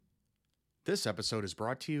This episode is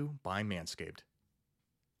brought to you by Manscaped.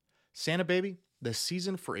 Santa baby, the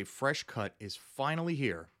season for a fresh cut is finally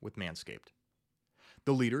here with Manscaped.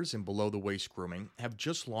 The leaders in below-the-waist grooming have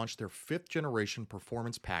just launched their 5th-generation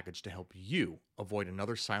performance package to help you avoid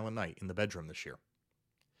another silent night in the bedroom this year.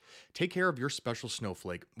 Take care of your special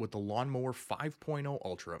snowflake with the Lawnmower 5.0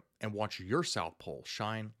 Ultra and watch your South Pole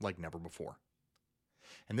shine like never before.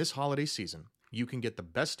 And this holiday season, you can get the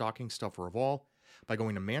best stocking stuffer of all by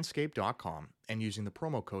going to manscaped.com and using the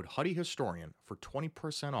promo code HuddyHistorian for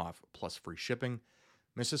 20% off plus free shipping.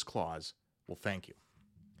 Mrs. Claus will thank you.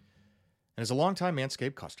 And as a longtime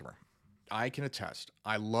Manscaped customer, I can attest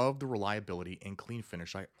I love the reliability and clean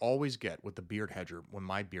finish I always get with the beard hedger when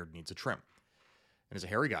my beard needs a trim. And as a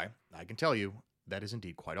hairy guy, I can tell you that is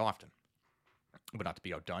indeed quite often. But not to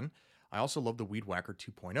be outdone, I also love the Weed Whacker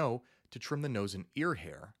 2.0 to trim the nose and ear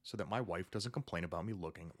hair so that my wife doesn't complain about me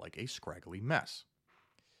looking like a scraggly mess.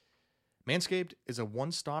 Manscaped is a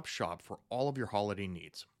one-stop shop for all of your holiday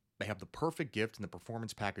needs. They have the perfect gift in the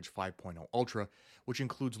Performance Package 5.0 Ultra, which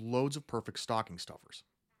includes loads of perfect stocking stuffers.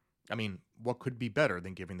 I mean, what could be better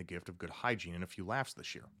than giving the gift of good hygiene and a few laughs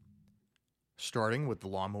this year? Starting with the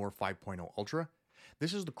Lawnmower 5.0 Ultra,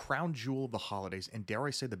 this is the crown jewel of the holidays and dare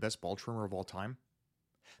I say the best ball trimmer of all time?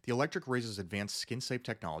 The Electric Razor's advanced skin-safe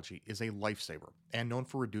technology is a lifesaver and known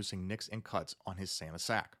for reducing nicks and cuts on his Santa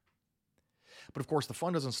sack. But of course, the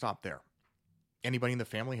fun doesn't stop there. Anybody in the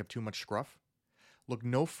family have too much scruff? Look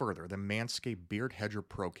no further than Manscaped Beard Hedger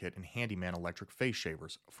Pro Kit and Handyman electric face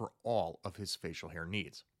shavers for all of his facial hair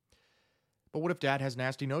needs. But what if dad has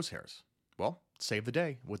nasty nose hairs? Well, save the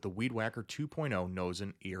day with the Weed Whacker 2.0 nose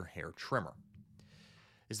and ear hair trimmer.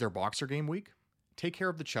 Is there boxer game week? Take care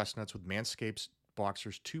of the chestnuts with Manscaped's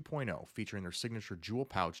Boxers 2.0 featuring their signature jewel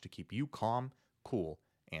pouch to keep you calm, cool,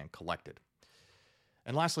 and collected.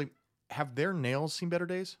 And lastly, have their nails seen better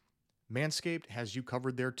days? Manscaped has you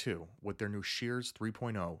covered there too with their new Shears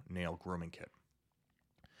 3.0 nail grooming kit.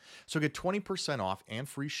 So get 20% off and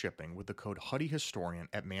free shipping with the code HuddyHistorian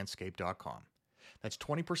at manscaped.com. That's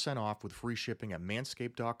 20% off with free shipping at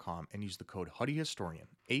manscaped.com and use the code HuddyHistorian,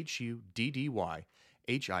 HuddyHistorian.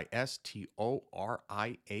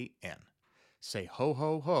 Say ho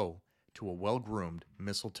ho ho to a well-groomed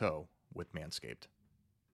mistletoe with Manscaped.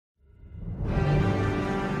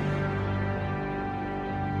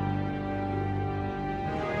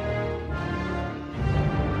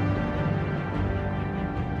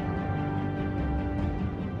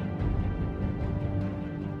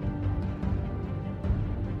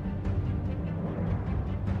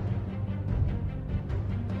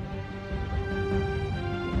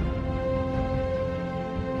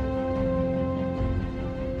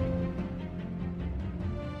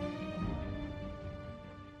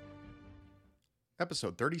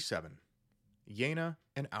 Episode 37, Jena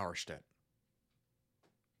and Auerstedt.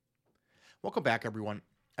 Welcome back, everyone,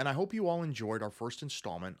 and I hope you all enjoyed our first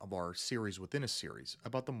installment of our series within a series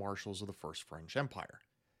about the marshals of the First French Empire.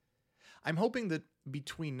 I'm hoping that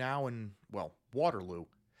between now and, well, Waterloo,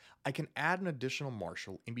 I can add an additional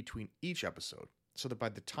marshal in between each episode so that by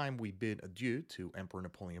the time we bid adieu to Emperor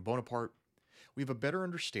Napoleon Bonaparte, we have a better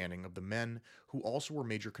understanding of the men who also were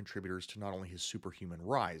major contributors to not only his superhuman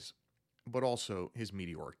rise, but also his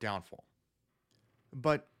meteoric downfall.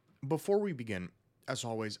 But before we begin, as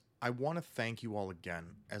always, I want to thank you all again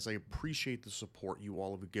as I appreciate the support you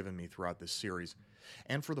all have given me throughout this series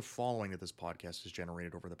and for the following that this podcast has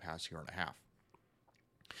generated over the past year and a half.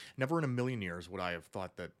 Never in a million years would I have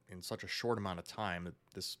thought that in such a short amount of time that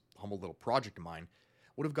this humble little project of mine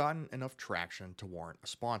would have gotten enough traction to warrant a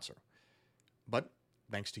sponsor. But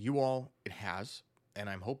thanks to you all, it has, and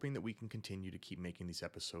I'm hoping that we can continue to keep making these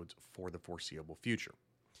episodes for the foreseeable future.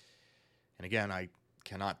 And again, I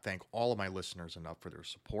cannot thank all of my listeners enough for their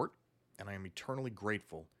support, and I am eternally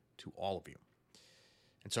grateful to all of you.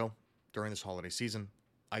 And so, during this holiday season,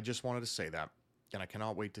 I just wanted to say that, and I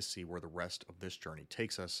cannot wait to see where the rest of this journey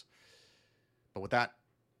takes us. But with that,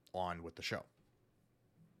 on with the show.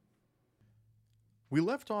 We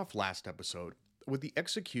left off last episode with the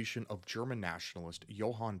execution of German nationalist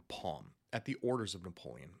Johann Palm at the orders of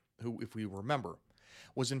Napoleon, who, if we remember,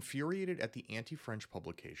 was infuriated at the anti-French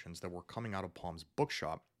publications that were coming out of Palm's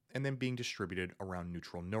bookshop and then being distributed around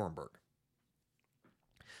neutral Nuremberg.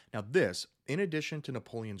 Now this, in addition to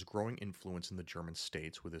Napoleon's growing influence in the German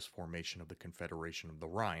states with his formation of the Confederation of the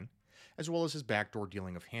Rhine, as well as his backdoor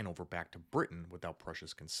dealing of Hanover back to Britain without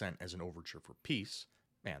Prussia's consent as an overture for peace,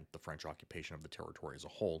 and the French occupation of the territory as a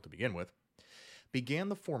whole to begin with, began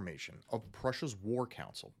the formation of Prussia's War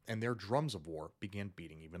Council, and their drums of war began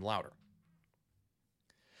beating even louder.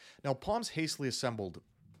 Now, Palm's hastily assembled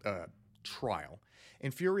trial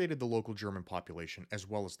infuriated the local German population as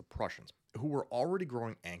well as the Prussians, who were already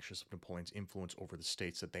growing anxious of Napoleon's influence over the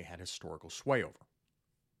states that they had historical sway over.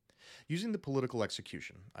 Using the political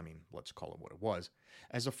execution, let's call it what it was,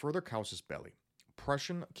 as a further casus belli,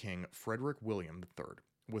 Prussian King Frederick William III,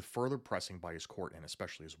 with further pressing by his court and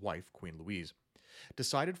especially his wife, Queen Louise,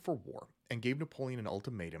 decided for war and gave Napoleon an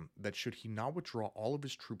ultimatum that should he not withdraw all of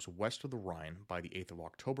his troops west of the Rhine by the 8th of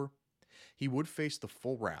October, he would face the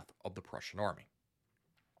full wrath of the Prussian army.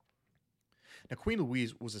 Now, Queen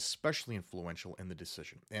Louise was especially influential in the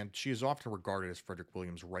decision, and she is often regarded as Frederick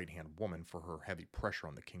William's right-hand woman for her heavy pressure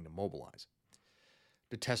on the king to mobilize.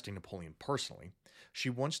 Detesting Napoleon personally, she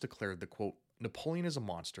once declared that, quote, Napoleon is a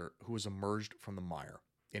monster who has emerged from the mire,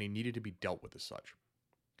 and he needed to be dealt with as such.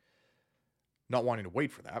 Not wanting to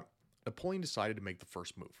wait for that, Napoleon decided to make the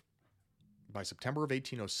first move. By September of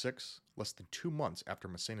 1806, less than 2 months after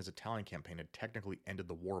Massena's Italian campaign had technically ended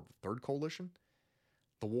the War of the Third Coalition,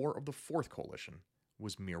 the War of the Fourth Coalition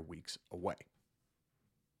was mere weeks away.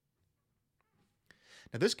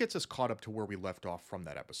 Now, this gets us caught up to where we left off from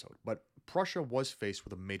that episode, but Prussia was faced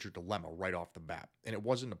with a major dilemma right off the bat, and it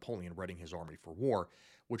wasn't Napoleon readying his army for war,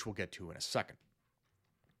 which we'll get to in a second.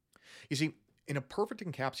 You see, in a perfect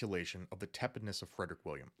encapsulation of the tepidness of Frederick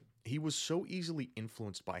William, he was so easily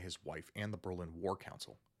influenced by his wife and the Berlin War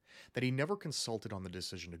Council that he never consulted on the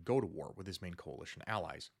decision to go to war with his main coalition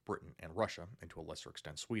allies, Britain and Russia, and to a lesser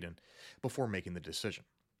extent Sweden, before making the decision.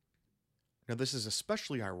 Now, this is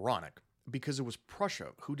especially ironic because it was Prussia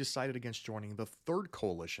who decided against joining the Third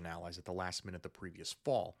Coalition allies at the last minute the previous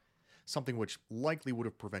fall, something which likely would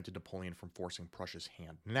have prevented Napoleon from forcing Prussia's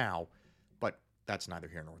hand now, but that's neither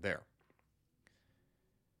here nor there.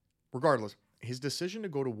 Regardless, his decision to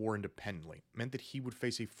go to war independently meant that he would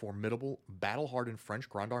face a formidable, battle-hardened French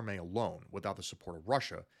Grande Armée alone without the support of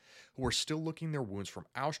Russia, who were still licking their wounds from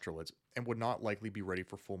Austerlitz and would not likely be ready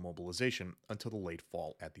for full mobilization until the late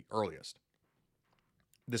fall at the earliest.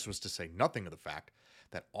 This was to say nothing of the fact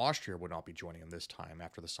that Austria would not be joining him this time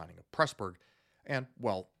after the signing of Pressburg, and,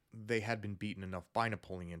 well, they had been beaten enough by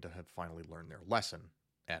Napoleon to have finally learned their lesson,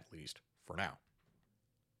 at least for now.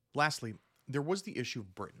 Lastly, there was the issue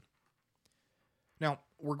of Britain. Now,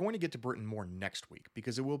 we're going to get to Britain more next week,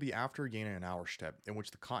 because it will be after Jena and Auerstedt in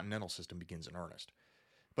which the continental system begins in earnest.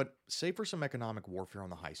 But save for some economic warfare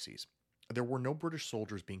on the high seas, there were no British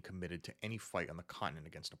soldiers being committed to any fight on the continent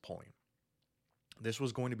against Napoleon. This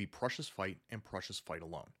was going to be Prussia's fight and Prussia's fight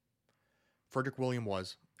alone. Frederick William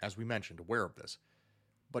was, as we mentioned, aware of this.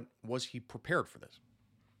 But was he prepared for this?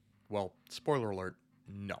 Well, spoiler alert,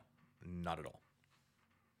 no, not at all.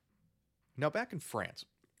 Now, back in France,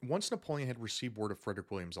 once Napoleon had received word of Frederick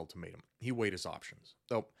William's ultimatum, he weighed his options,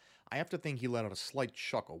 though I have to think he let out a slight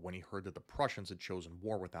chuckle when he heard that the Prussians had chosen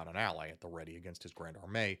war without an ally at the ready against his Grande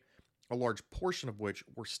Armée, a large portion of which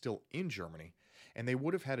were still in Germany, and they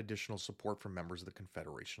would have had additional support from members of the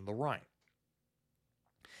Confederation of the Rhine.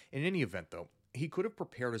 In any event, though, he could have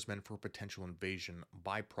prepared his men for a potential invasion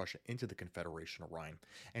by Prussia into the Confederation of Rhine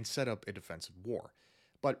and set up a defensive war,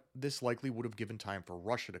 but this likely would have given time for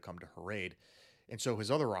Russia to come to her aid, and so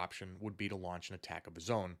his other option would be to launch an attack of his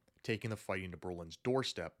own, taking the fighting to Berlin's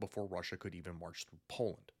doorstep before Russia could even march through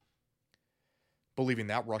Poland. Believing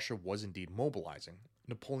that Russia was indeed mobilizing,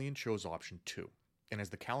 Napoleon chose option 2, and as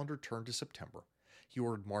the calendar turned to September, he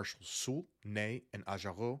ordered Marshals Soult, Ney, and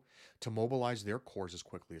Augereau to mobilize their corps as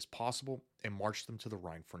quickly as possible and march them to the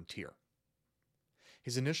Rhine frontier.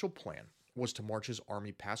 His initial plan was to march his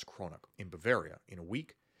army past Kronach in Bavaria in a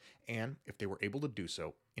week, and, if they were able to do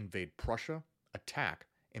so, invade Prussia, attack,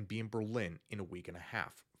 and be in Berlin in a week and a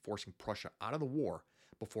half, forcing Prussia out of the war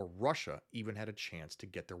before Russia even had a chance to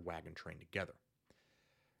get their wagon train together.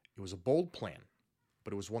 It was a bold plan,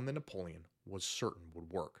 but it was one that Napoleon was certain would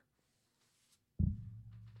work.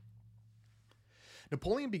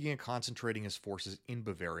 Napoleon began concentrating his forces in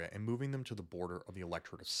Bavaria and moving them to the border of the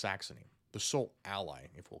Electorate of Saxony, the sole ally,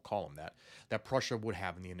 if we'll call him that Prussia would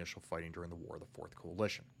have in the initial fighting during the War of the Fourth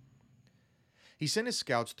Coalition. He sent his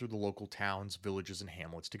scouts through the local towns, villages, and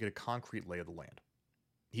hamlets to get a concrete lay of the land.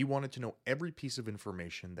 He wanted to know every piece of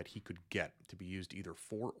information that he could get to be used either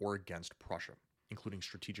for or against Prussia, including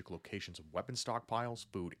strategic locations of weapon stockpiles,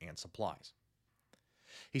 food, and supplies.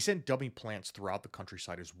 He sent dummy plants throughout the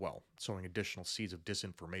countryside as well, sowing additional seeds of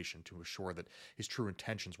disinformation to assure that his true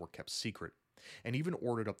intentions were kept secret, and even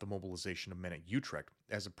ordered up the mobilization of men at Utrecht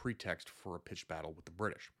as a pretext for a pitched battle with the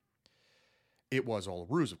British. It was all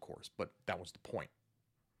a ruse, of course, but that was the point.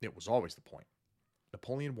 It was always the point.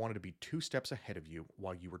 Napoleon wanted to be 2 steps ahead of you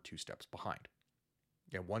while you were 2 steps behind.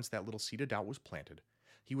 And once that little seed of doubt was planted,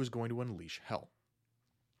 he was going to unleash hell.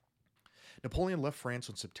 Napoleon left France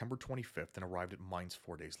on September 25th and arrived at Mainz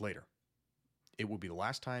 4 days later. It would be the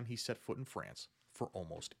last time he set foot in France for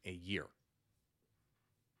almost a year.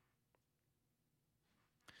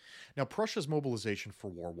 Now, Prussia's mobilization for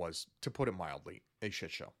war was, to put it mildly, a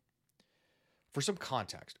shit show. For some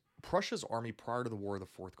context, Prussia's army prior to the War of the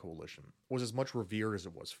Fourth Coalition was as much revered as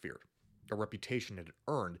it was feared, a reputation it had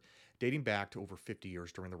earned dating back to over 50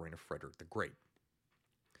 years during the reign of Frederick the Great.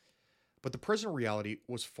 But the present reality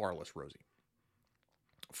was far less rosy.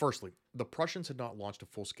 Firstly, the Prussians had not launched a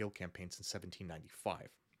full-scale campaign since 1795,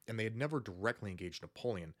 and they had never directly engaged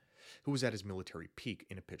Napoleon, who was at his military peak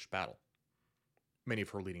in a pitched battle. Many of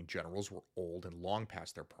her leading generals were old and long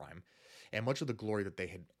past their prime, and much of the glory that they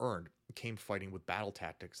had earned came fighting with battle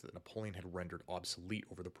tactics that Napoleon had rendered obsolete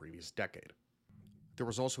over the previous decade. There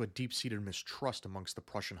was also a deep-seated mistrust amongst the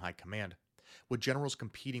Prussian high command, with generals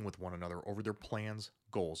competing with one another over their plans,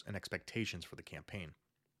 goals, and expectations for the campaign.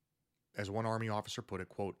 As one army officer put it,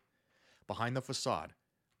 quote, "Behind the facade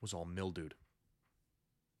was all mildewed."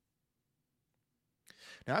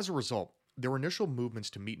 Now, as a result, their initial movements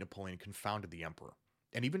to meet Napoleon confounded the emperor,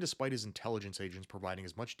 and even despite his intelligence agents providing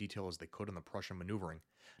as much detail as they could on the Prussian maneuvering,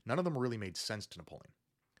 none of them really made sense to Napoleon.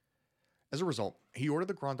 As a result, he ordered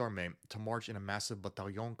the Grande Armée to march in a massive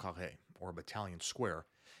bataillon carré, or battalion square,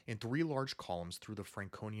 in 3 large columns through the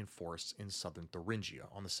Franconian forests in southern Thuringia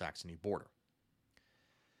on the Saxony border.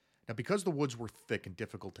 Now, because the woods were thick and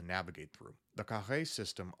difficult to navigate through, the carré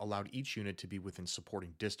system allowed each unit to be within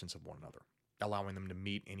supporting distance of one another, allowing them to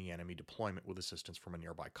meet any enemy deployment with assistance from a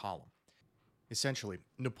nearby column. Essentially,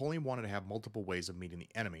 Napoleon wanted to have multiple ways of meeting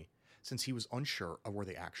the enemy, since he was unsure of where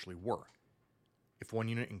they actually were. If one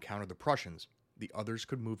unit encountered the Prussians, the others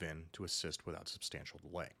could move in to assist without substantial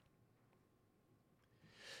delay.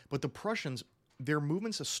 But the Prussians, their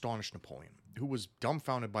movements astonished Napoleon, who was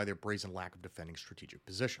dumbfounded by their brazen lack of defending strategic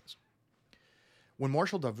positions. When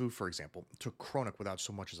Marshal Davout, for example, took Kronach without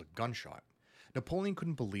so much as a gunshot, Napoleon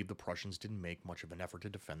couldn't believe the Prussians didn't make much of an effort to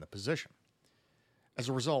defend the position. As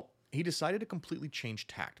a result, he decided to completely change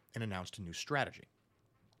tact and announced a new strategy.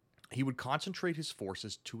 He would concentrate his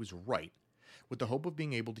forces to his right, with the hope of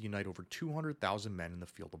being able to unite over 200,000 men in the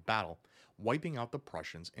field of battle, wiping out the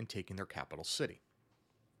Prussians and taking their capital city.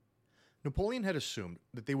 Napoleon had assumed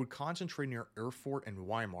that they would concentrate near Erfurt and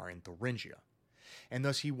Weimar in Thuringia, and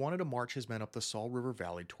thus he wanted to march his men up the Saale River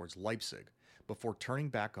Valley towards Leipzig, before turning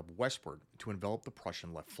back up westward to envelop the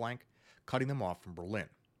Prussian left flank, cutting them off from Berlin.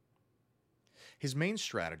 His main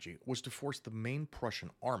strategy was to force the main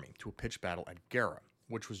Prussian army to a pitched battle at Gera,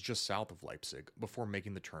 which was just south of Leipzig, before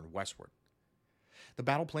making the turn westward. The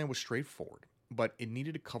battle plan was straightforward, but it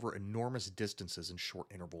needed to cover enormous distances in short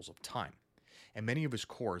intervals of time, and many of his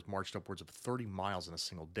corps marched upwards of 30 miles in a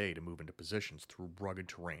single day to move into positions through rugged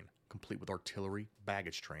terrain, complete with artillery,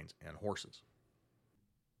 baggage trains, and horses.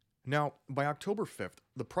 Now, by October 5th,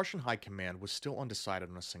 the Prussian High Command was still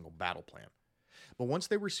undecided on a single battle plan. But once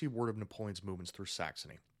they received word of Napoleon's movements through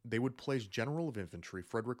Saxony, they would place General of Infantry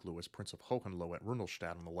Frederick Louis, Prince of Hohenlohe at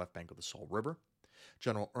Rundolstadt on the left bank of the Saale River,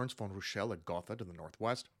 General Ernst von Ruchel at Gotha to the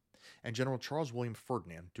northwest, and General Charles William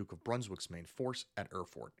Ferdinand, Duke of Brunswick's main force, at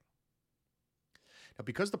Erfurt. Now,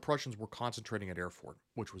 because the Prussians were concentrating at Erfurt,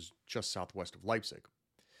 which was just southwest of Leipzig,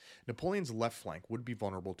 Napoleon's left flank would be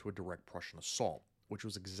vulnerable to a direct Prussian assault, which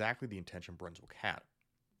was exactly the intention Brunswick had.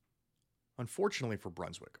 Unfortunately for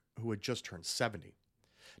Brunswick, who had just turned 70,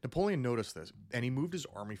 Napoleon noticed this, and he moved his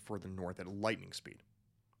army further north at lightning speed.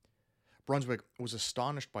 Brunswick was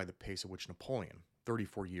astonished by the pace at which Napoleon,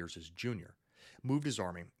 34 years his junior, moved his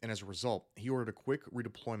army, and as a result, he ordered a quick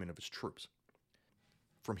redeployment of his troops.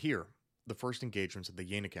 From here, the first engagements of the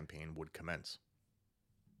Jena campaign would commence.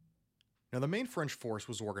 Now, the main French force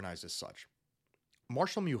was organized as such.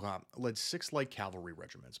 Marshal Murat led 6 light cavalry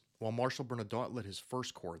regiments, while Marshal Bernadotte led his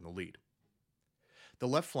first corps in the lead. The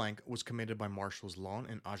left flank was commanded by Marshals Lannes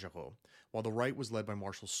and Augereau, while the right was led by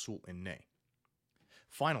Marshals Soult and Ney.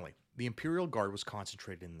 Finally, the Imperial Guard was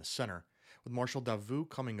concentrated in the center, with Marshal Davout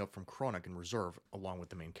coming up from Kronach in reserve along with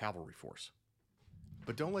the main cavalry force.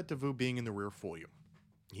 But don't let Davout being in the rear fool you.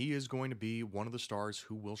 He is going to be one of the stars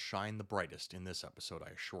who will shine the brightest in this episode,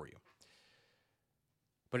 I assure you.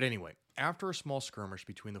 But anyway, after a small skirmish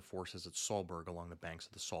between the forces at Solberg along the banks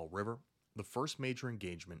of the Saale River, the first major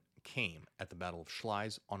engagement came at the Battle of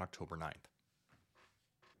Schleiz on October 9th.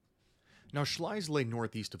 Now, Schleiz lay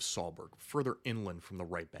northeast of Solberg, further inland from the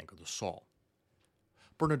right bank of the Saale.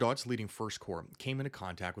 Bernadotte's leading First Corps came into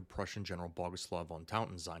contact with Prussian General Bogislaw von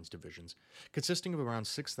Tautenzein's divisions, consisting of around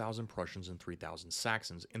 6,000 Prussians and 3,000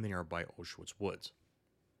 Saxons in the nearby Auschwitz woods.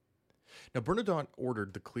 Now, Bernadotte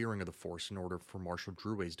ordered the clearing of the force in order for Marshal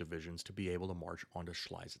Drouet's divisions to be able to march onto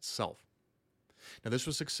Schleiz itself. Now, this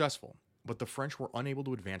was successful, but the French were unable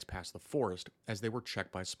to advance past the forest as they were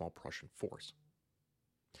checked by a small Prussian force.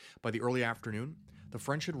 By the early afternoon, the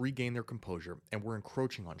French had regained their composure and were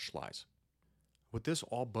encroaching on Schleiz. With this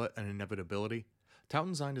all but an inevitability,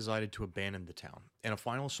 Tautenheim decided to abandon the town, and a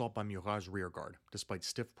final assault by Murat's rearguard, despite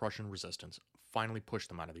stiff Prussian resistance, finally pushed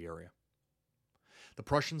them out of the area. The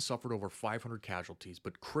Prussians suffered over 500 casualties,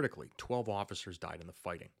 but critically, 12 officers died in the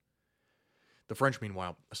fighting. The French,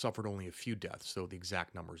 meanwhile, suffered only a few deaths, though the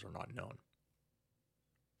exact numbers are not known.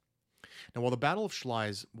 Now, while the Battle of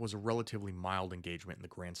Schleiz was a relatively mild engagement in the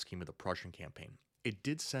grand scheme of the Prussian campaign, it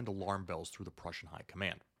did send alarm bells through the Prussian high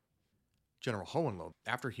command. General Hohenlohe,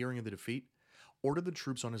 after hearing of the defeat, ordered the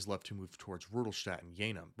troops on his left to move towards Rudolstadt and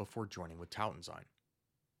Jena before joining with Tautenheim.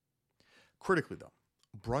 Critically, though,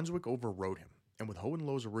 Brunswick overrode him, and with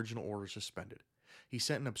Hohenlohe's original order suspended, he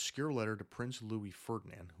sent an obscure letter to Prince Louis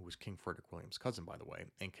Ferdinand, who was King Frederick William's cousin, by the way,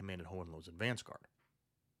 and commanded Hohenlohe's advance guard.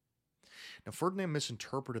 Now, Ferdinand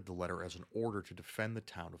misinterpreted the letter as an order to defend the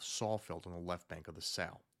town of Saalfeld on the left bank of the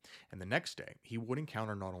Saale, and the next day he would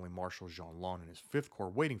encounter not only Marshal Jean Lannes and his 5th Corps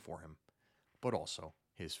waiting for him, but also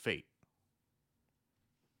his fate.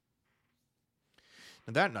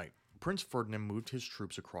 Now, that night, Prince Ferdinand moved his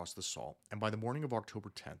troops across the Saale, and by the morning of October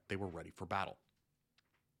 10th, they were ready for battle.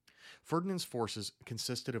 Ferdinand's forces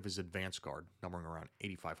consisted of his advance guard, numbering around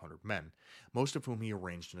 8,500 men, most of whom he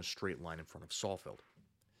arranged in a straight line in front of Saalfeld.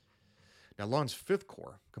 Now, Lannes' 5th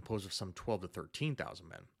Corps, composed of some 12,000 to 13,000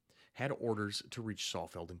 men, had orders to reach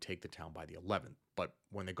Saalfeld and take the town by the 11th, but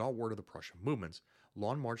when they got word of the Prussian movements,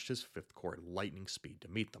 Lannes marched his 5th Corps at lightning speed to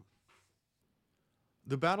meet them.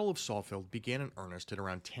 The Battle of Saalfeld began in earnest at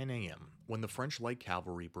around 10 a.m. when the French Light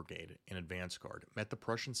Cavalry Brigade and advance guard met the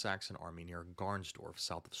Prussian Saxon army near Garnsdorf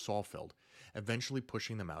south of Saalfeld, eventually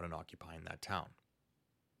pushing them out and occupying that town.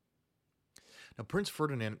 Now, Prince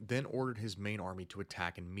Ferdinand then ordered his main army to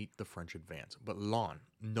attack and meet the French advance, but Lannes,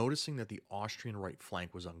 noticing that the Austrian right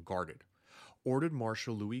flank was unguarded, ordered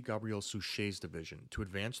Marshal Louis-Gabriel Suchet's division to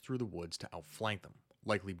advance through the woods to outflank them,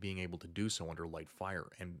 likely being able to do so under light fire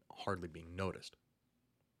and hardly being noticed.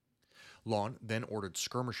 Lannes then ordered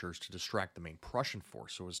skirmishers to distract the main Prussian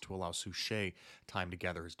force so as to allow Suchet time to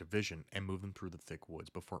gather his division and move them through the thick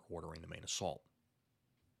woods before ordering the main assault.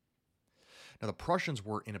 Now, the Prussians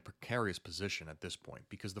were in a precarious position at this point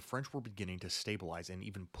because the French were beginning to stabilize and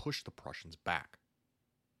even push the Prussians back.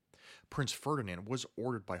 Prince Ferdinand was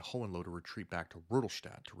ordered by Hohenlohe to retreat back to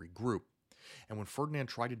Rudolstadt to regroup, and when Ferdinand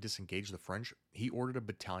tried to disengage the French, he ordered a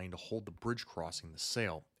battalion to hold the bridge crossing the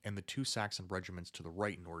Saale and the 2 Saxon regiments to the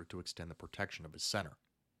right in order to extend the protection of his center.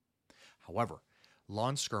 However,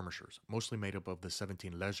 Lannes' skirmishers, mostly made up of the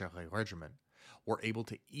 17 Legere Regiment, were able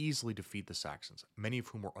to easily defeat the Saxons, many of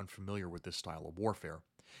whom were unfamiliar with this style of warfare,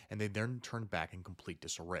 and they then turned back in complete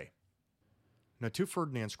disarray. Now, to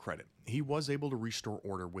Ferdinand's credit, he was able to restore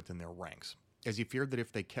order within their ranks, as he feared that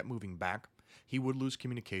if they kept moving back, he would lose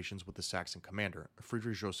communications with the Saxon commander,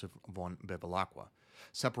 Friedrich Joseph von Bevilacqua,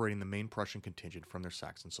 separating the main Prussian contingent from their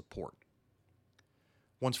Saxon support.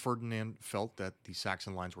 Once Ferdinand felt that the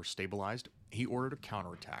Saxon lines were stabilized, he ordered a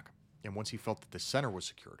counterattack, and once he felt that the center was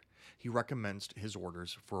secured, he recommenced his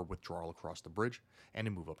orders for a withdrawal across the bridge and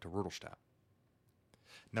a move up to Rudolstadt.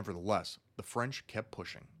 Nevertheless, the French kept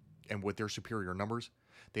pushing, and with their superior numbers,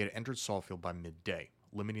 they had entered Saalfeld by midday,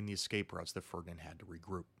 limiting the escape routes that Ferdinand had to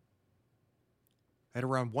regroup. At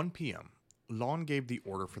around 1 p.m., Lannes gave the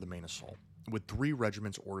order for the main assault, with 3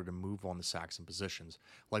 regiments ordered to move on the Saxon positions,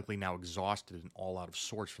 likely now exhausted and all out of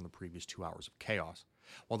sorts from the previous 2 hours of chaos,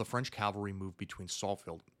 while the French cavalry moved between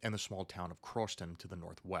Saalfeld and the small town of Krosten to the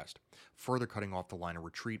northwest, further cutting off the line of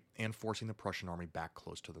retreat and forcing the Prussian army back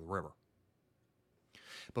close to the river.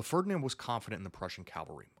 But Ferdinand was confident in the Prussian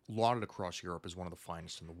cavalry, lauded across Europe as one of the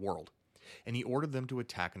finest in the world, and he ordered them to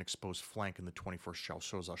attack an exposed flank in the 21st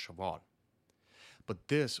Chasseurs à Cheval. But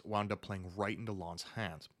this wound up playing right into Lannes'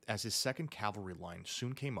 hands, as his 2nd Cavalry line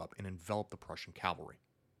soon came up and enveloped the Prussian cavalry.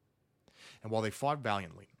 And while they fought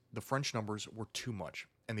valiantly, the French numbers were too much,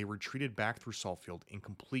 and they retreated back through Saalfeld in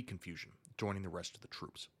complete confusion, joining the rest of the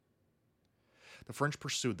troops. The French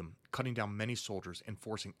pursued them, cutting down many soldiers and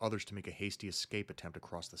forcing others to make a hasty escape attempt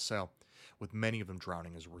across the Saale, with many of them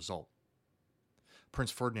drowning as a result.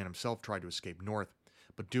 Prince Ferdinand himself tried to escape north,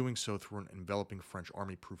 but doing so through an enveloping French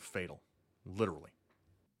army proved fatal. Literally.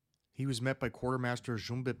 He was met by Quartermaster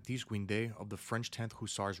Jean-Baptiste Guindet of the French 10th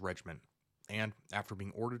Hussars Regiment, and, after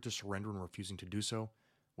being ordered to surrender and refusing to do so,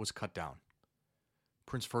 was cut down.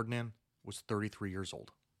 Prince Ferdinand was 33 years old.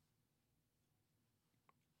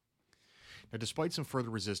 Now, despite some further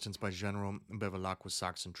resistance by General Bevilacqua's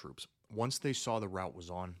Saxon troops, once they saw the rout was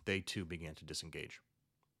on, they too began to disengage.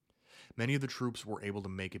 Many of the troops were able to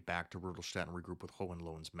make it back to Rudolstadt and regroup with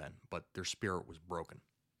Hohenlohen's men, but their spirit was broken.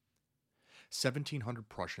 1,700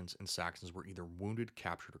 Prussians and Saxons were either wounded,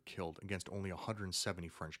 captured, or killed against only 170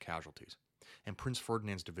 French casualties, and Prince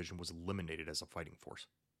Ferdinand's division was eliminated as a fighting force.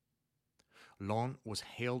 Laon was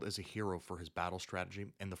hailed as a hero for his battle strategy,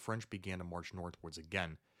 and the French began to march northwards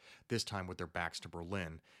again, this time with their backs to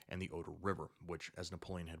Berlin and the Oder River, which, as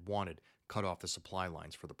Napoleon had wanted, cut off the supply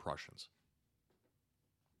lines for the Prussians.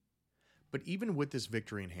 But even with this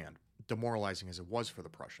victory in hand, demoralizing as it was for the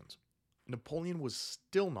Prussians, Napoleon was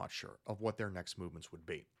still not sure of what their next movements would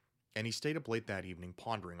be, and he stayed up late that evening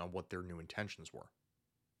pondering on what their new intentions were.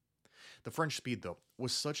 The French speed, though,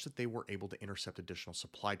 was such that they were able to intercept additional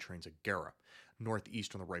supply trains at Gera,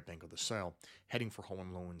 northeast on the right bank of the Saale, heading for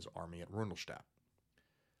Hohenlohen's army at Rundlestadt.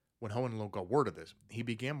 When Hohenlohe got word of this, he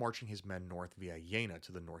began marching his men north via Jena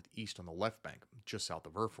to the northeast on the left bank, just south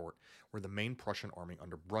of Erfurt, where the main Prussian army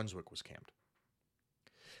under Brunswick was camped.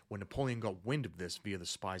 When Napoleon got wind of this via the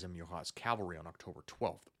spies and Murat's cavalry on October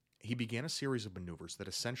 12th, he began a series of maneuvers that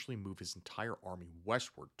essentially moved his entire army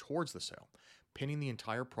westward towards the Saale, pinning the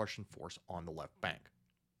entire Prussian force on the left bank.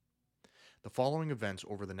 The following events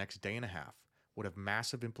over the next day and a half would have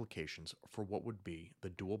massive implications for what would be the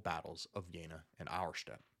dual battles of Jena and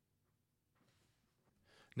Auerstedt.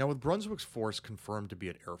 Now, with Brunswick's force confirmed to be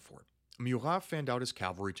at Erfurt, Murat fanned out his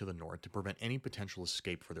cavalry to the north to prevent any potential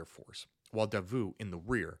escape for their force, while Davout, in the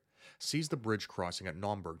rear, seized the bridge crossing at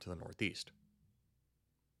Naumburg to the northeast.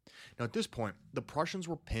 Now, at this point, the Prussians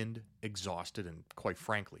were pinned, exhausted, and, quite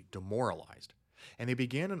frankly, demoralized, and they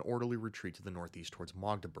began an orderly retreat to the northeast towards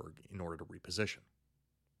Magdeburg in order to reposition.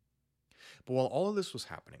 But while all of this was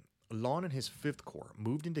happening, Laon and his 5th Corps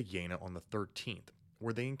moved into Jena on the 13th,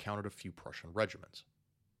 where they encountered a few Prussian regiments.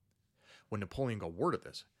 When Napoleon got word of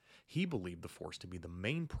this, he believed the force to be the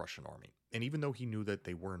main Prussian army, and even though he knew that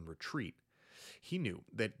they were in retreat, he knew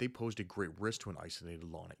that they posed a great risk to an isolated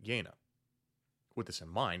Laon at Jena. With this in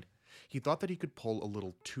mind, he thought that he could pull a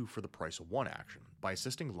little two for the price of one action by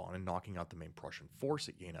assisting Laon in knocking out the main Prussian force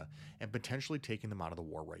at Jena and potentially taking them out of the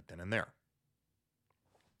war right then and there.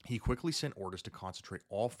 He quickly sent orders to concentrate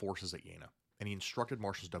all forces at Jena, and he instructed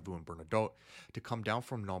Marshals Davout and Bernadotte to come down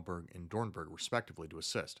from Naumburg and Dornberg respectively to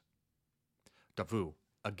assist. Davout,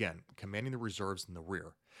 again commanding the reserves in the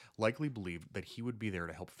rear, likely believed that he would be there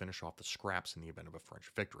to help finish off the scraps in the event of a French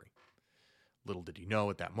victory. Little did he know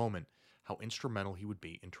at that moment how instrumental he would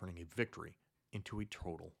be in turning a victory into a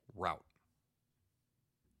total rout.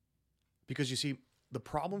 Because you see, the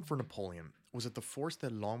problem for Napoleon was that the force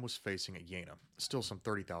that Laon was facing at Jena, still some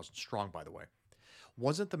 30,000 strong by the way,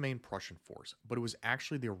 wasn't the main Prussian force, but it was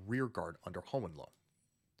actually their rear guard under Hohenlohe.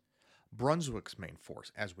 Brunswick's main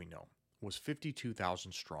force, as we know, was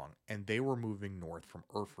 52,000 strong, and they were moving north from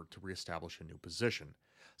Erfurt to reestablish a new position,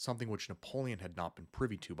 something which Napoleon had not been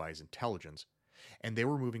privy to by his intelligence, and they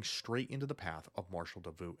were moving straight into the path of Marshal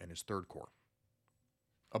Davout and his 3rd Corps.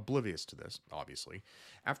 Oblivious to this, obviously,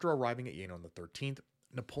 after arriving at Jena on the 13th,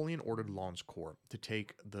 Napoleon ordered Laon's corps to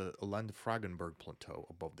take the Landfragenberg plateau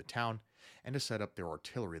above the town and to set up their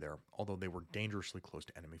artillery there, although they were dangerously close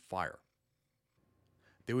to enemy fire.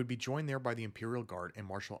 They would be joined there by the Imperial Guard and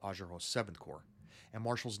Marshal Augereau's 7th Corps, and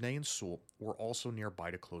Marshals Ney and Soult were also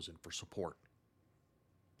nearby to close in for support.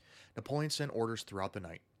 Napoleon sent orders throughout the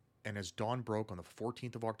night, and as dawn broke on the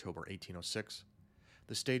 14th of October 1806,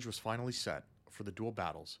 the stage was finally set for the dual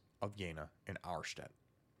battles of Jena and Auerstedt.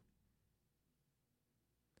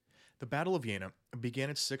 The Battle of Jena began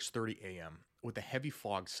at 6:30 a.m., with a heavy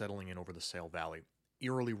fog settling in over the Saale Valley,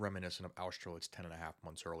 eerily reminiscent of Austerlitz 10.5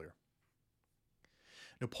 months earlier.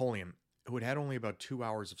 Napoleon, who had had only about 2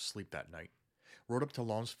 hours of sleep that night, rode up to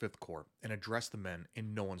Laon's 5th Corps and addressed the men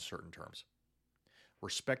in no uncertain terms.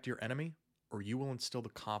 Respect your enemy, or you will instill the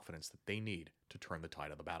confidence that they need to turn the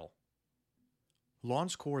tide of the battle.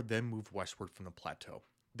 Laon's corps then moved westward from the plateau,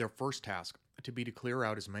 their first task to be to clear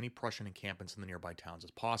out as many Prussian encampments in the nearby towns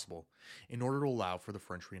as possible, in order to allow for the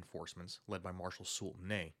French reinforcements, led by Marshal Soult and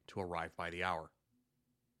Ney, to arrive by the hour.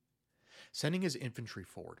 Sending his infantry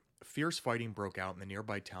forward, fierce fighting broke out in the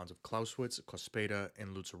nearby towns of Clausewitz, Cospeda,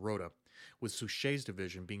 and Lutzeroda, with Suchet's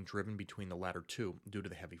division being driven between the latter two due to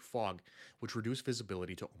the heavy fog, which reduced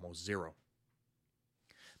visibility to almost zero.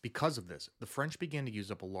 Because of this, the French began to use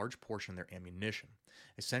up a large portion of their ammunition,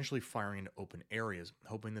 essentially firing into open areas,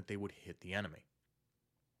 hoping that they would hit the enemy.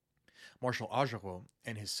 Marshal Augereau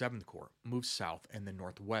and his 7th Corps moved south and then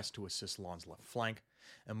northwest to assist Laon's left flank,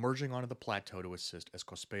 emerging onto the plateau to assist as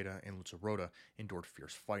Cospeda and Lutzeroda endured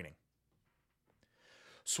fierce fighting.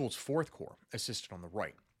 Soult's 4th Corps assisted on the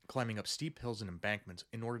right, climbing up steep hills and embankments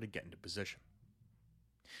in order to get into position.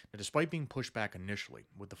 Now, despite being pushed back initially,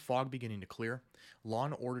 with the fog beginning to clear,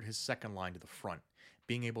 Lon ordered his second line to the front,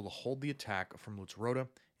 being able to hold the attack from Lutzrode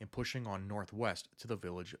and pushing on northwest to the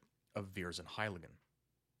village of Viersenheiligen.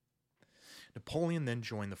 Napoleon then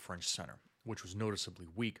joined the French center, which was noticeably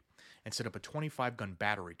weak, and set up a 25-gun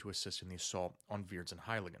battery to assist in the assault on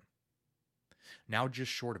Viersenheiligen. Now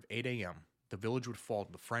just short of 8 a.m., the village would fall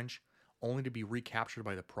to the French, only to be recaptured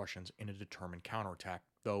by the Prussians in a determined counterattack,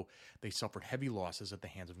 though they suffered heavy losses at the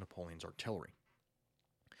hands of Napoleon's artillery.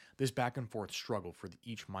 This back-and-forth struggle for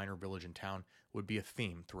each minor village and town would be a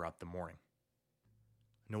theme throughout the morning.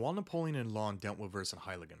 Now, while Napoleon and Lon dealt with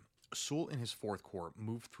Viersenheiligen, Soult and his 4th Corps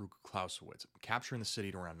moved through Clausewitz, capturing the city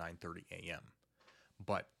at around 9:30 a.m.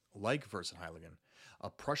 But, like Viersenheiligen, a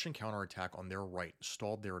Prussian counterattack on their right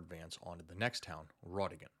stalled their advance onto the next town,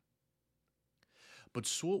 Rottingen. But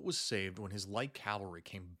Soult was saved when his light cavalry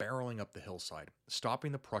came barreling up the hillside,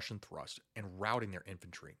 stopping the Prussian thrust and routing their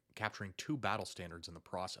infantry, capturing 2 battle standards in the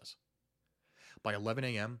process. By 11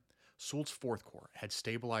 a.m., Soult's 4th Corps had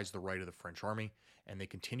stabilized the right of the French army, and they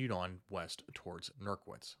continued on west towards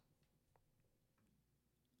Nerkwitz.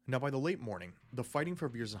 Now, by the late morning, the fighting for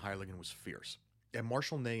Viersenheiligen was fierce, and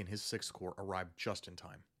Marshal Ney and his 6th Corps arrived just in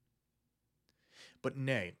time. But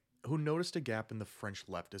Ney, who noticed a gap in the French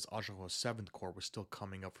left as Augereau's 7th Corps was still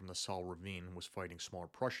coming up from the Saale ravine and was fighting smaller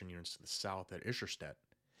Prussian units to the south at Auerstedt,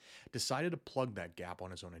 decided to plug that gap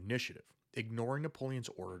on his own initiative, ignoring Napoleon's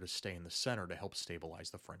order to stay in the center to help stabilize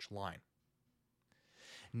the French line.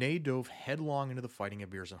 Ney dove headlong into the fighting at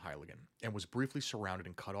Viersenheiligen and was briefly surrounded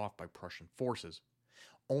and cut off by Prussian forces,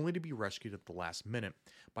 only to be rescued at the last minute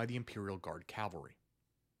by the Imperial Guard cavalry.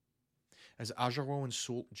 As Augereau and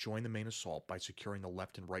Soult joined the main assault by securing the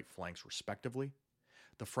left and right flanks respectively,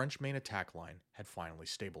 the French main attack line had finally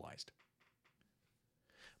stabilized.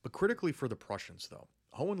 But critically for the Prussians, though,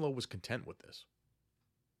 Hohenlohe was content with this.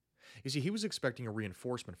 You see, he was expecting a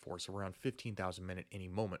reinforcement force of around 15,000 men at any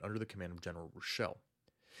moment under the command of General Rochelle,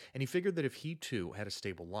 and he figured that if he too had a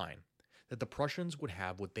stable line, that the Prussians would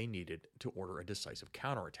have what they needed to order a decisive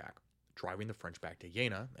counterattack, driving the French back to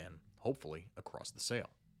Jena and, hopefully, across the Saale.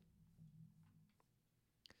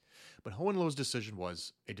 But Hohenlohe's decision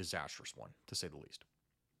was a disastrous one, to say the least.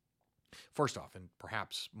 First off, and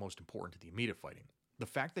perhaps most important to the immediate fighting, the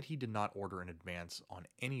fact that he did not order an advance on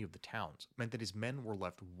any of the towns meant that his men were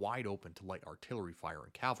left wide open to light artillery fire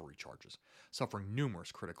and cavalry charges, suffering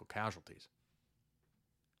numerous critical casualties.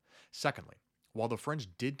 Secondly, while the French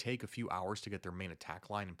did take a few hours to get their main attack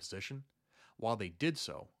line in position, while they did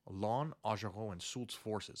so, Lon, Augereau, and Soult's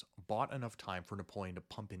forces bought enough time for Napoleon to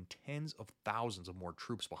pump in tens of thousands of more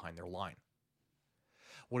troops behind their line.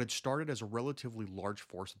 What had started as a relatively large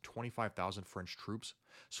force of 25,000 French troops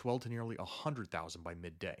swelled to nearly 100,000 by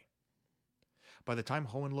midday. By the time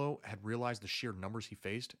Hohenlohe had realized the sheer numbers he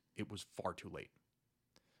faced, it was far too late.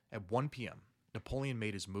 At 1 p.m., Napoleon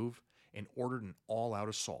made his move and ordered an all-out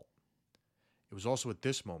assault. It was also at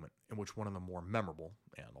this moment in which one of the more memorable,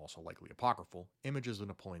 and also likely apocryphal, images of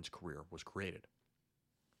Napoleon's career was created.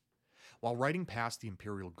 While riding past the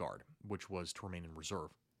Imperial Guard, which was to remain in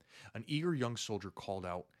reserve, an eager young soldier called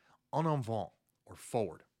out, "En avant," or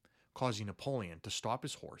forward, causing Napoleon to stop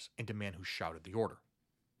his horse and demand who shouted the order.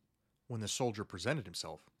 When the soldier presented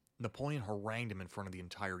himself, Napoleon harangued him in front of the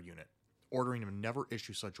entire unit, ordering him to never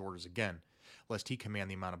issue such orders again, lest he command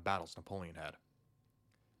the amount of battles Napoleon had.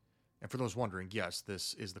 And for those wondering, yes,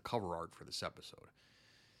 this is the cover art for this episode.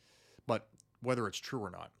 But whether it's true or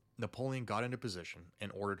not, Napoleon got into position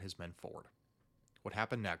and ordered his men forward. What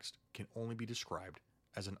happened next can only be described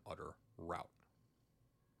as an utter rout.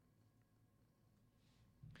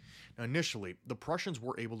 Now, initially, the Prussians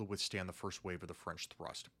were able to withstand the first wave of the French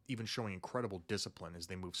thrust, even showing incredible discipline as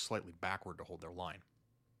they moved slightly backward to hold their line.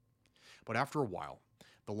 But after a while,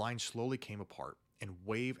 the line slowly came apart, and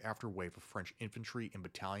wave after wave of French infantry and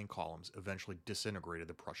battalion columns eventually disintegrated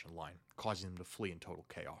the Prussian line, causing them to flee in total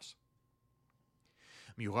chaos.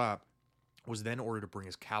 Murat was then ordered to bring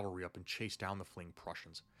his cavalry up and chase down the fleeing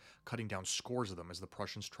Prussians, cutting down scores of them as the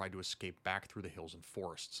Prussians tried to escape back through the hills and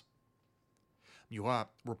forests. Murat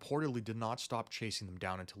reportedly did not stop chasing them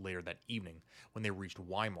down until later that evening when they reached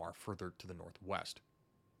Weimar further to the northwest.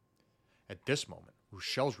 At this moment,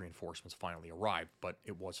 Rochelle's reinforcements finally arrived, but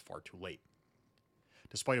it was far too late.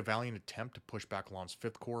 Despite a valiant attempt to push back Lon's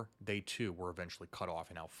 5th Corps, they too were eventually cut off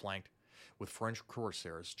and outflanked, with French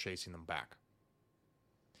cuirassiers chasing them back.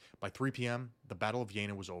 By 3 p.m., the Battle of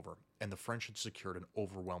Jena was over, and the French had secured an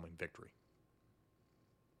overwhelming victory.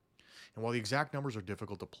 And while the exact numbers are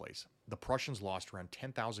difficult to place, the Prussians lost around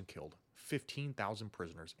 10,000 killed, 15,000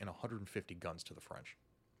 prisoners, and 150 guns to the French.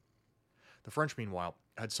 The French, meanwhile,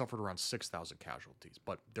 had suffered around 6,000 casualties,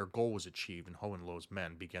 but their goal was achieved and Hohenlohe's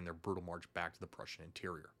men began their brutal march back to the Prussian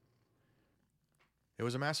interior. It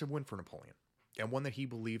was a massive win for Napoleon, and one that he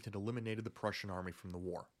believed had eliminated the Prussian army from the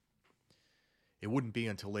war. It wouldn't be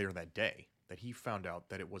until later that day that he found out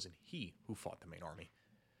that it wasn't he who fought the main army,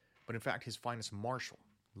 but in fact his finest marshal,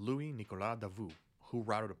 Louis Nicolas Davout, who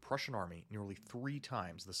routed a Prussian army nearly 3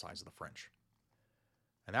 times the size of the French.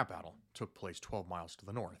 And that battle took place 12 miles to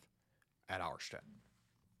the north, at Auerstedt.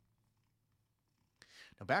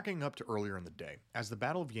 Now, backing up to earlier in the day, as the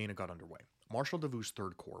Battle of Jena got underway, Marshal Davout's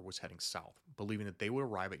Third Corps was heading south, believing that they would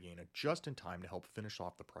arrive at Jena just in time to help finish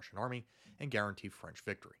off the Prussian army and guarantee French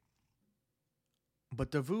victory.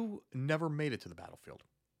 But Davout never made it to the battlefield,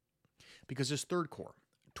 because his Third Corps,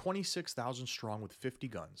 26,000 strong with 50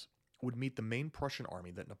 guns, would meet the main Prussian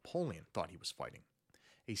army that Napoleon thought he was fighting,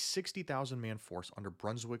 a 60,000-man force under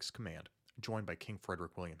Brunswick's command, joined by King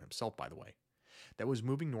Frederick William himself, by the way, that was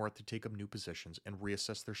moving north to take up new positions and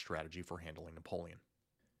reassess their strategy for handling Napoleon.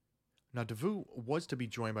 Now, Davout was to be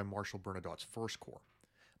joined by Marshal Bernadotte's First Corps,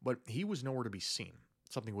 but he was nowhere to be seen,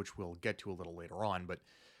 something which we'll get to a little later on, but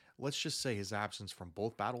let's just say his absence from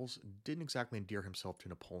both battles didn't exactly endear himself to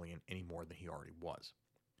Napoleon any more than he already was.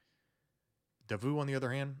 Davout, on the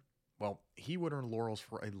other hand, well, he would earn laurels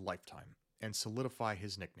for a lifetime and solidify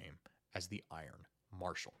his nickname as the Iron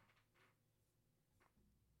Marshal.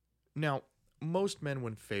 Now, most men,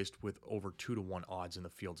 when faced with over 2-to-1 odds in the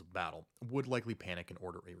fields of battle, would likely panic and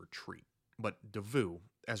order a retreat. But Davout,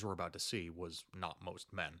 as we're about to see, was not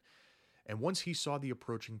most men. And once he saw the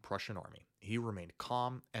approaching Prussian army, he remained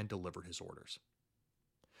calm and delivered his orders.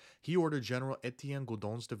 He ordered General Etienne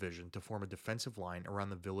Godon's division to form a defensive line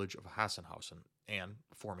around the village of Hassenhausen, and,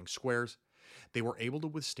 forming squares, they were able to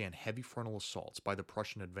withstand heavy frontal assaults by the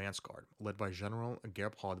Prussian advance guard, led by General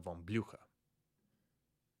Gebhard von Blücher.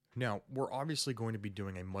 Now, we're obviously going to be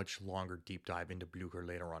doing a much longer deep dive into Blücher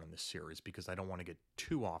later on in this series because I don't want to get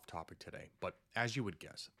too off topic today, but as you would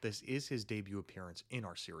guess, this is his debut appearance in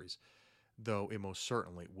our series, though it most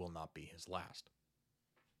certainly will not be his last.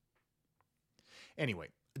 Anyway,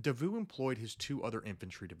 Davout employed his 2 other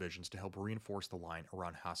infantry divisions to help reinforce the line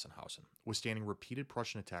around Hassenhausen, withstanding repeated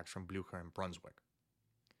Prussian attacks from Blücher and Brunswick.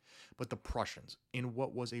 But the Prussians, in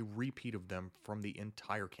what was a repeat of them from the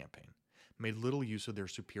entire campaign, made little use of their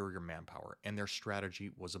superior manpower, and their strategy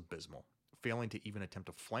was abysmal, failing to even attempt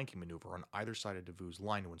a flanking maneuver on either side of Davout's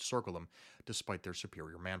line to encircle them despite their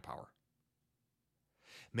superior manpower.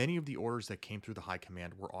 Many of the orders that came through the high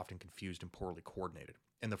command were often confused and poorly coordinated,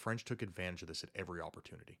 and the French took advantage of this at every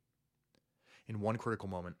opportunity. In one critical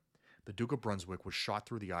moment, the Duke of Brunswick was shot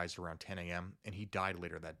through the eyes around 10 a.m., and he died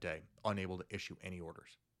later that day, unable to issue any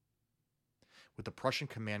orders. With the Prussian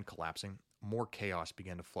command collapsing, more chaos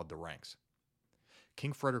began to flood the ranks.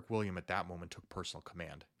 King Frederick William at that moment took personal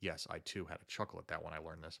command. Yes, I too had a chuckle at that when I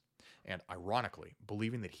learned this. And ironically,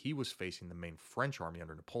 believing that he was facing the main French army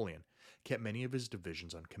under Napoleon, kept many of his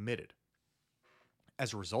divisions uncommitted.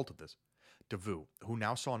 As a result of this, Davout, who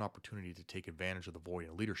now saw an opportunity to take advantage of the void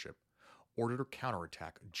in leadership, ordered a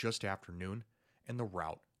counterattack just after noon, and the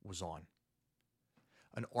rout was on.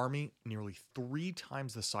 An army nearly 3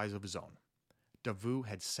 times the size of his own, Davout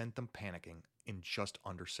had sent them panicking in just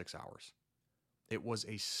under 6 hours. It was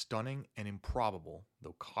a stunning and improbable,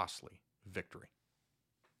 though costly, victory.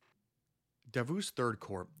 Davout's Third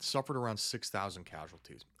Corps suffered around 6,000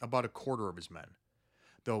 casualties, about a quarter of his men,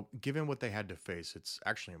 though given what they had to face, it's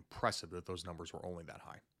actually impressive that those numbers were only that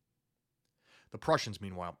high. The Prussians,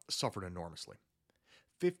 meanwhile, suffered enormously.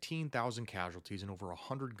 15,000 casualties and over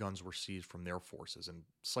 100 guns were seized from their forces, and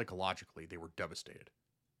psychologically they were devastated.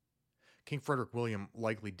 King Frederick William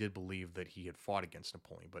likely did believe that he had fought against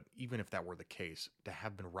Napoleon, but even if that were the case, to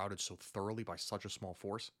have been routed so thoroughly by such a small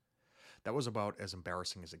force, that was about as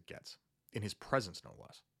embarrassing as it gets, in his presence no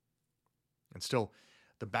less. And still,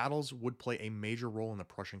 the battles would play a major role in the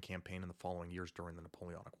Prussian campaign in the following years during the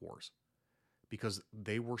Napoleonic Wars, because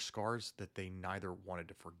they were scars that they neither wanted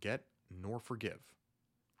to forget nor forgive,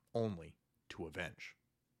 only to avenge.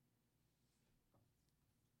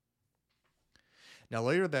 Now,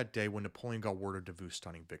 later that day, when Napoleon got word of Davout's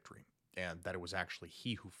stunning victory, and that it was actually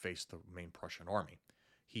he who faced the main Prussian army,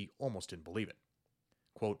 he almost didn't believe it.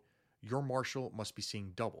 Quote, "Your marshal must be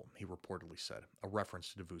seeing double," he reportedly said, a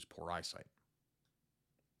reference to Davout's poor eyesight.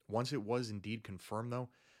 Once it was indeed confirmed, though,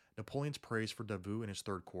 Napoleon's praise for Davout and his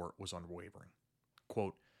Third Corps was unwavering.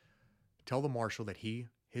 Quote, "Tell the marshal that he,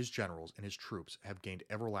 his generals, and his troops have gained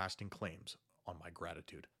everlasting claims on my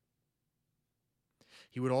gratitude."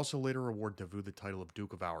 He would also later award Davout the title of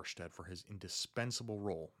Duke of Auerstedt for his indispensable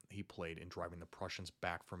role he played in driving the Prussians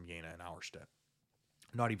back from Jena and Auerstedt.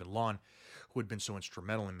 Not even Lon, who had been so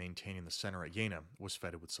instrumental in maintaining the center at Jena, was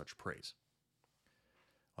feted with such praise.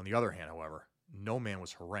 On the other hand, however, no man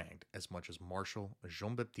was harangued as much as Marshal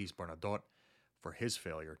Jean-Baptiste Bernadotte for his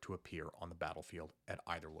failure to appear on the battlefield at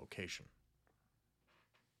either location.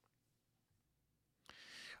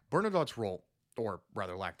 Bernadotte's role, or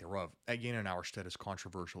rather lack thereof, at Jena and Auerstedt is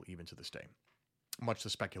controversial even to this day. Much to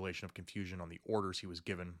speculation of confusion on the orders he was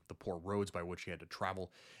given, the poor roads by which he had to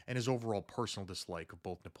travel, and his overall personal dislike of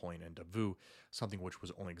both Napoleon and Davout, something which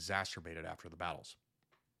was only exacerbated after the battles.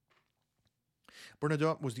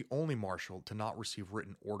 Bernadotte was the only marshal to not receive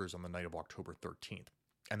written orders on the night of October 13th,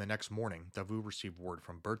 and the next morning Davout received word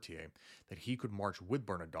from Berthier that he could march with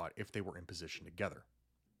Bernadotte if they were in position together.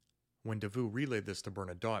 When Davout relayed this to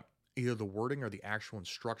Bernadotte, either the wording or the actual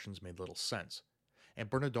instructions made little sense, and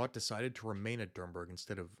Bernadotte decided to remain at Durnburg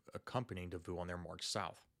instead of accompanying Davout on their march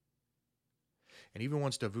south. And even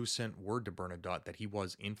once Davout sent word to Bernadotte that he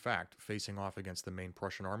was, in fact, facing off against the main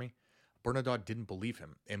Prussian army, Bernadotte didn't believe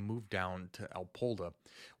him and moved down to Alpolda,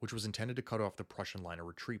 which was intended to cut off the Prussian line of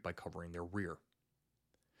retreat by covering their rear.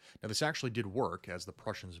 Now, this actually did work, as the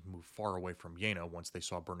Prussians moved far away from Jena once they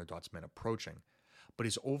saw Bernadotte's men approaching, but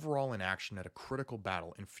his overall inaction at a critical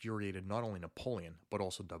battle infuriated not only Napoleon, but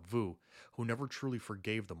also Davout, who never truly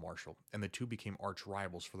forgave the marshal, and the two became arch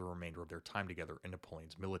rivals for the remainder of their time together in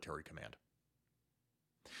Napoleon's military command.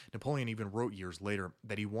 Napoleon even wrote years later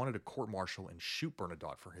that he wanted to court-martial and shoot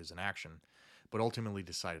Bernadotte for his inaction, but ultimately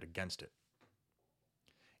decided against it.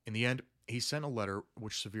 In the end, he sent a letter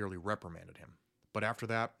which severely reprimanded him, but after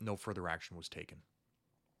that, no further action was taken.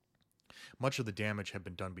 Much of the damage had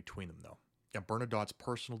been done between them, though, and Bernadotte's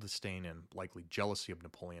personal disdain and likely jealousy of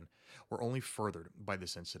Napoleon were only furthered by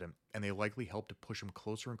this incident, and they likely helped to push him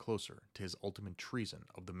closer and closer to his ultimate treason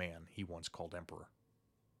of the man he once called emperor.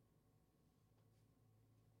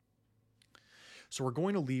 So we're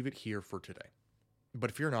going to leave it here for today.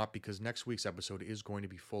 But fear not, because next week's episode is going to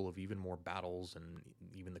be full of even more battles and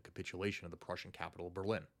even the capitulation of the Prussian capital,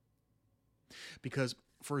 Berlin. Because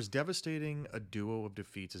for as devastating a duo of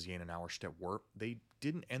defeats as Jena and Auerstedt were, they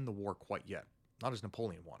didn't end the war quite yet, not as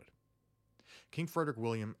Napoleon wanted. King Frederick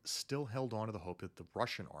William still held on to the hope that the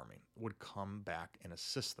Russian army would come back and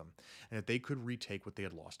assist them, and that they could retake what they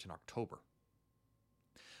had lost in October.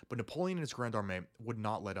 But Napoleon and his Grande Armée would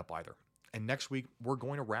not let up either. And next week, we're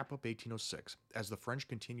going to wrap up 1806 as the French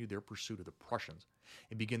continue their pursuit of the Prussians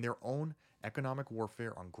and begin their own economic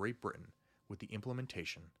warfare on Great Britain with the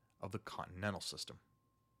implementation of the Continental System.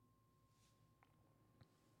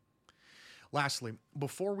 Lastly,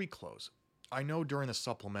 before we close, I know during the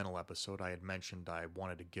supplemental episode I had mentioned I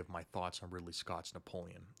wanted to give my thoughts on Ridley Scott's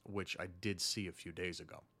Napoleon, which I did see a few days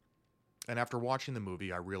ago. And after watching the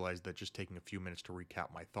movie, I realized that just taking a few minutes to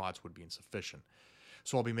recap my thoughts would be insufficient.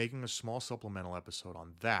 So I'll be making a small supplemental episode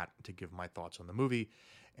on that to give my thoughts on the movie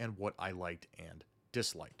and what I liked and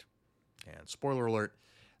disliked. And spoiler alert,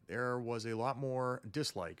 there was a lot more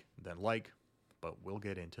dislike than like, but we'll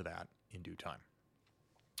get into that in due time.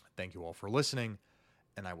 Thank you all for listening,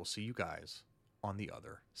 and I will see you guys on the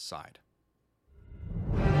other side.